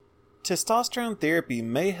Testosterone therapy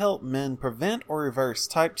may help men prevent or reverse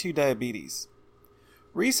type 2 diabetes.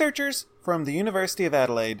 Researchers from the University of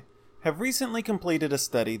Adelaide have recently completed a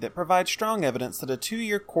study that provides strong evidence that a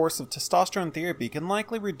 2-year course of testosterone therapy can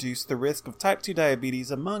likely reduce the risk of type 2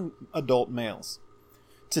 diabetes among adult males.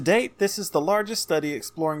 To date, this is the largest study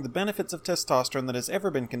exploring the benefits of testosterone that has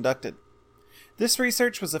ever been conducted. This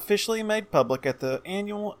research was officially made public at the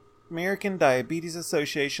annual American Diabetes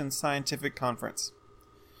Association Scientific Conference.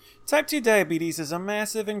 Type 2 diabetes is a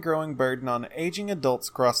massive and growing burden on aging adults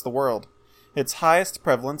across the world. Its highest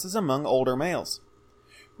prevalence is among older males.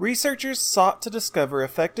 Researchers sought to discover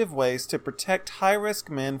effective ways to protect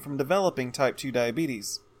high-risk men from developing type 2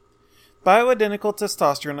 diabetes. Bioidentical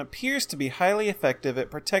testosterone appears to be highly effective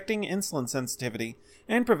at protecting insulin sensitivity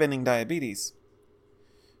and preventing diabetes.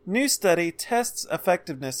 New study tests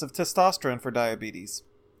effectiveness of testosterone for diabetes.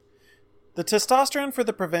 The Testosterone for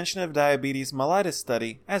the Prevention of Diabetes Mellitus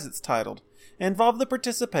study, as it's titled, involved the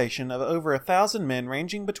participation of over 1,000 men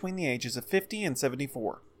ranging between the ages of 50 and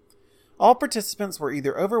 74. All participants were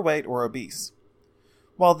either overweight or obese.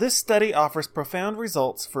 While this study offers profound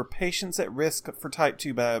results for patients at risk for type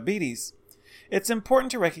 2 diabetes, it's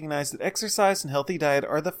important to recognize that exercise and healthy diet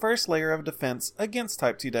are the first layer of defense against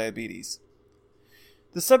type 2 diabetes.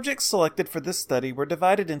 The subjects selected for this study were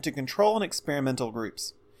divided into control and experimental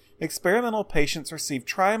groups. Experimental patients received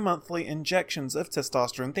tri-monthly injections of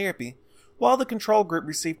testosterone therapy, while the control group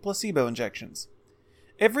received placebo injections.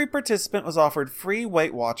 Every participant was offered free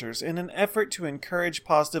Weight Watchers in an effort to encourage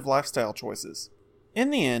positive lifestyle choices.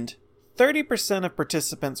 In the end, 30% of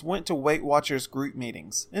participants went to Weight Watchers group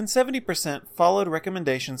meetings, and 70% followed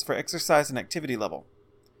recommendations for exercise and activity level.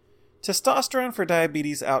 Testosterone for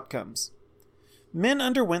diabetes outcomes. Men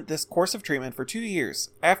underwent this course of treatment for 2 years,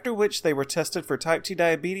 after which they were tested for type 2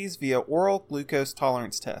 diabetes via oral glucose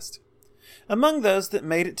tolerance test. Among those that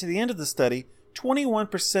made it to the end of the study,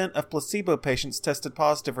 21% of placebo patients tested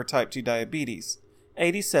positive for type 2 diabetes,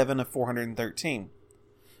 87 of 413.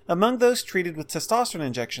 Among those treated with testosterone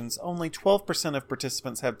injections, only 12% of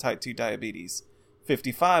participants had type 2 diabetes,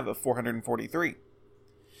 55 of 443.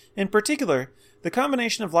 In particular, the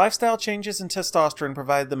combination of lifestyle changes and testosterone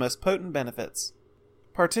provided the most potent benefits.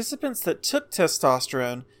 Participants that took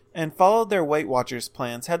testosterone and followed their Weight Watchers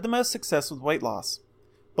plans had the most success with weight loss.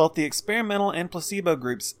 Both the experimental and placebo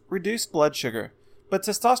groups reduced blood sugar, but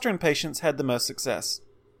testosterone patients had the most success.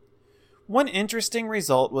 One interesting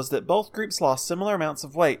result was that both groups lost similar amounts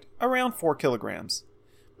of weight, around 4 kilograms,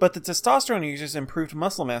 but the testosterone users improved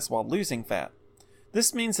muscle mass while losing fat.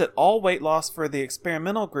 This means that all weight loss for the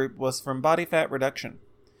experimental group was from body fat reduction.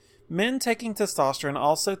 Men taking testosterone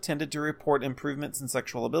also tended to report improvements in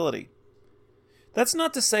sexual ability. That's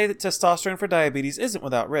not to say that testosterone for diabetes isn't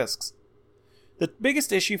without risks. The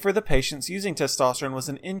biggest issue for the patients using testosterone was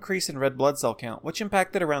an increase in red blood cell count, which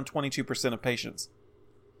impacted around 22% of patients.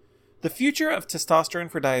 The future of testosterone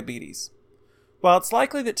for diabetes. While it's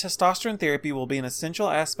likely that testosterone therapy will be an essential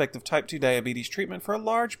aspect of type 2 diabetes treatment for a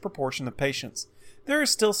large proportion of patients, there are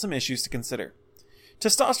still some issues to consider.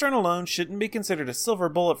 Testosterone alone shouldn't be considered a silver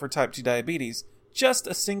bullet for type 2 diabetes, just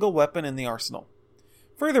a single weapon in the arsenal.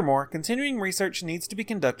 Furthermore, continuing research needs to be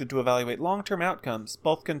conducted to evaluate long-term outcomes,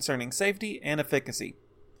 both concerning safety and efficacy.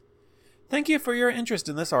 Thank you for your interest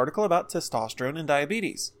in this article about testosterone and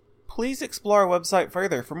diabetes. Please explore our website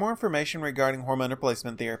further for more information regarding hormone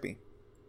replacement therapy.